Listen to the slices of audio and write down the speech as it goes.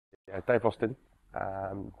Yeah, Dave Austin.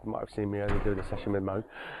 You might have seen me earlier doing a session with Mo.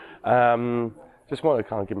 Just wanted to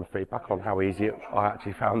kind of give my feedback on how easy I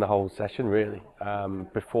actually found the whole session, really.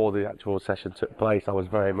 Before the actual session took place, I was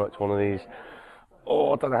very much one of these,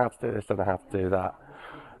 oh, I don't know how to do this, don't know how to do that.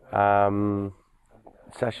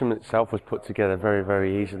 Session itself was put together very,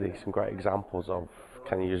 very easily. Some great examples of,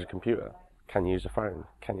 can you use a computer? Can you use a phone?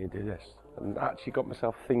 Can you do this? And actually got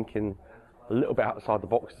myself thinking a little bit outside the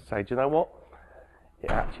box to say, do you know what? It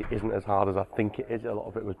actually isn't as hard as I think it is. A lot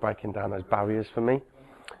of it was breaking down those barriers for me.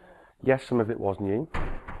 Yes, some of it was new,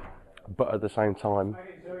 but at the same time,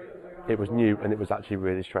 it was new and it was actually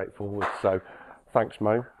really straightforward. So thanks,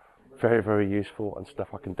 Mo. Very, very useful and stuff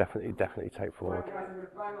I can definitely take forward.